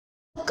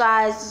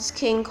Guys, it's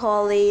King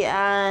Collie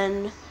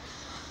and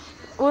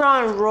we're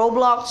on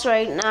Roblox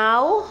right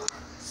now.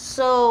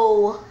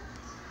 So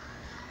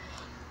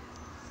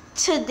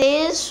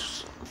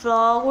today's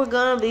vlog we're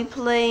gonna be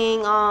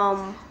playing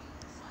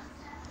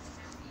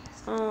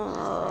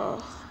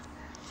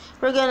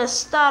we're gonna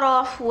start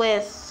off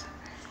with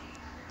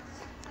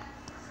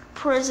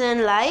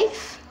Prison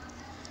Life.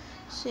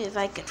 See if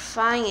I could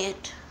find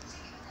it.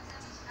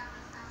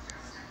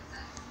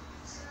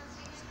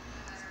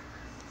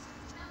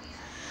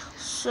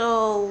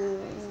 So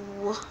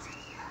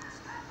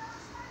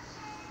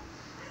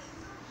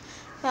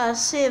let's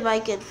see if I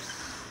could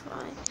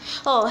find.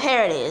 Oh,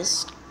 here it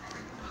is.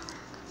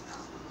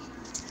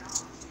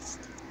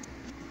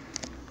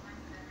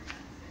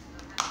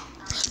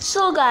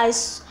 So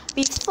guys,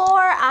 before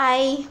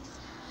I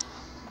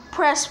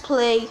press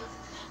play,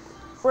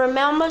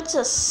 remember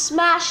to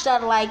smash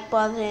that like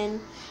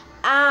button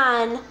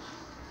and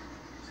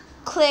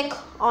click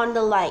on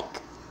the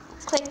like.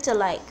 Click to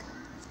like.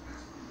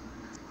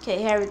 Okay,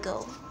 here we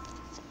go.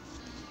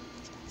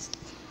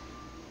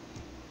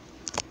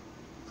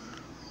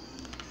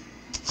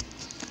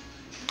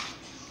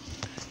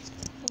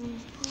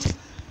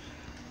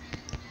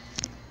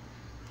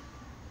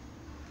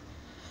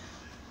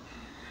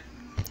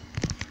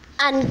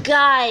 And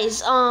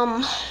guys,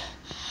 while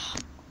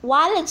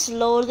it's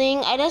loading,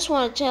 I just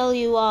want to tell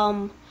you,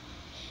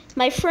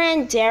 my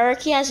friend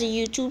Derek, he has a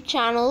YouTube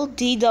channel,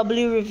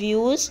 DW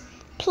Reviews.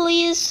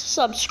 Please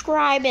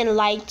subscribe and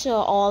like to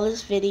all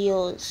his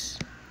videos.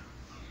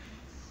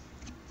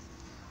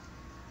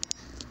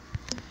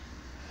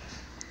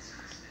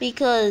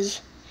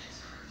 Because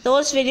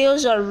those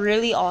videos are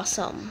really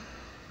awesome.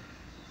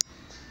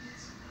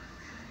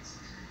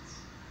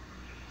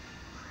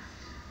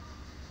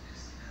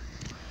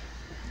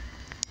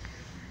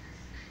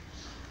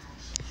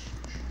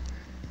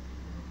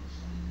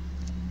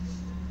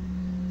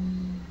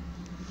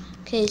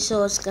 Okay,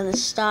 so it's gonna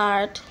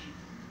start.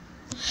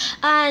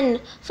 And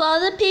for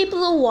other people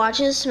who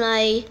watches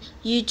my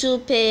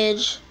YouTube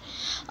page,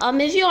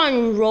 if you're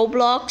on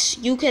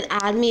Roblox, you could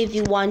add me if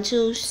you want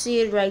to. See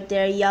it right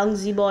there,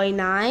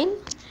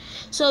 YoungZboy9.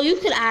 So you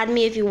could add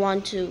me if you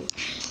want to.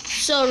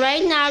 So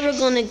right now we're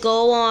gonna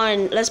go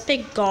on. Let's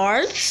pick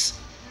guards.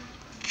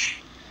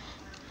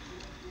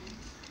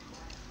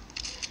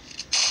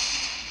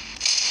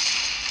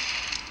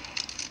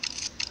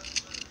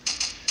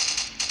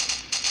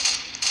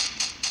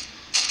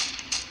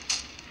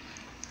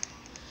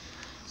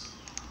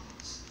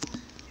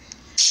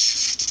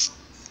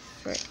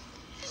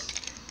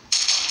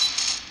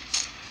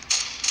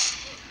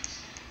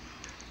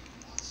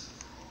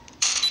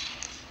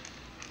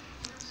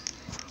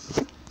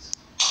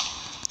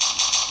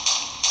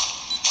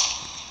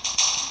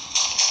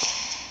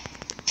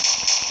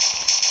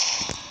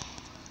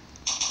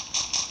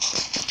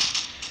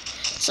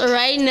 So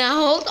right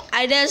now,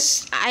 I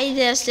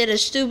just did the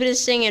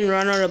stupidest thing and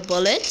run out of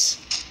bullets.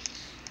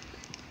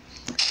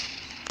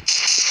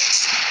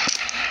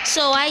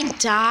 So I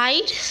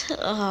died.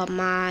 Oh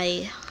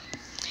my.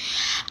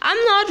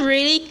 I'm not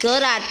really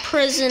good at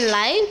Prison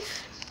Life.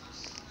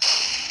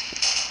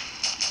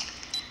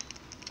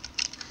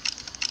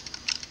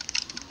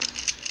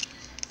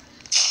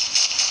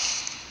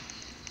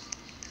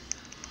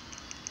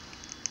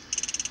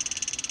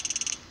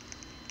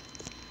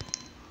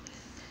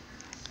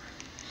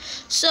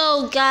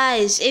 So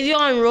guys, if you're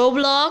on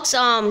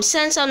Roblox,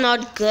 since I'm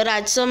not good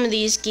at some of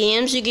these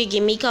games, you could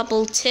give me a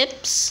couple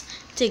tips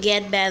to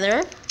get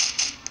better.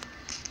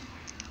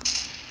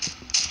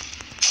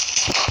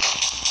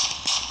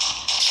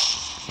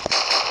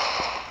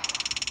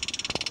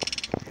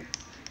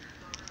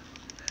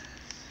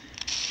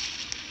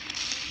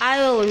 I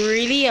will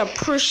really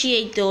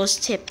appreciate those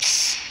tips.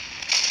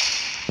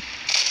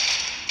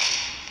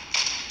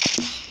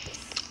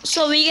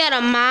 So we got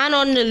a man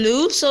on the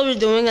loose, so we're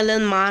doing a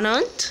little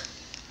manhunt.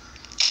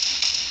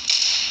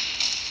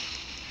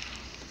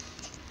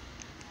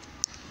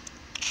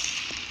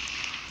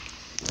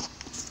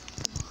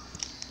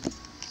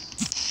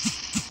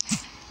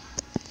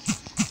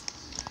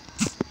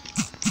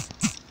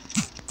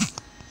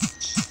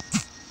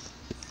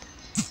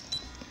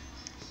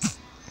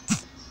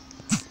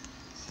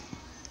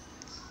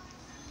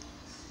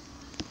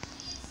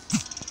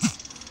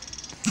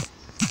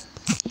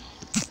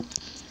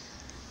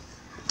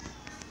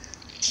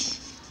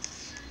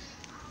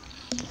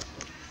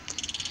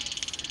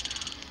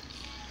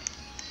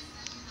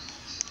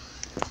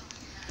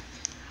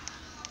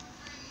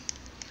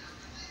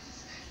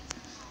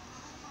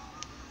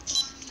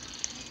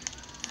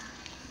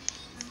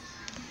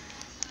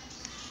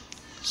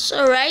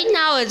 So right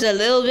now it's a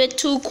little bit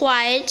too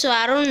quiet, so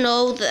I don't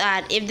know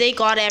that if they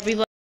got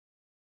everybody,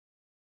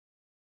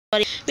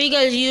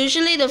 because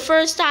usually the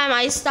first time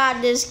I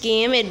start this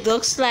game, it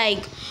looks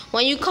like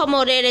when you come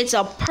out it, it's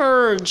a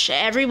purge.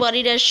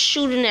 Everybody just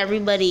shooting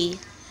everybody.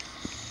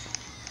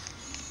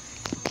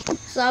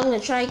 So I'm gonna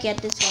try to get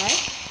this guy.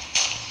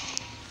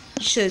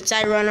 Shoots,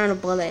 I run out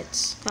of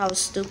bullets. I was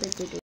stupid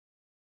to do.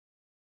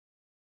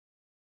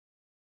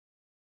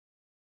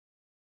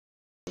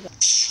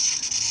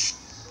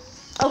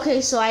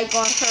 Okay, so I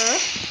got her,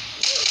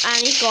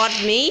 and he got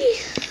me.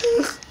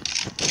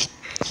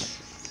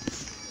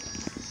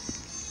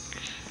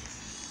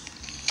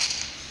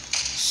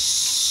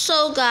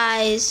 So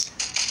guys,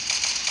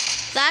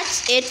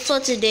 that's it for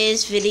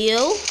today's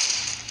video.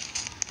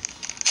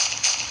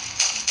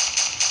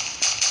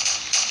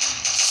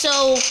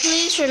 So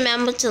please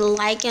remember to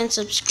like and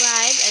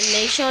subscribe, and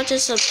make sure to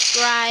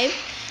subscribe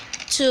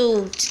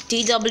to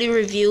DW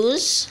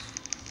Reviews.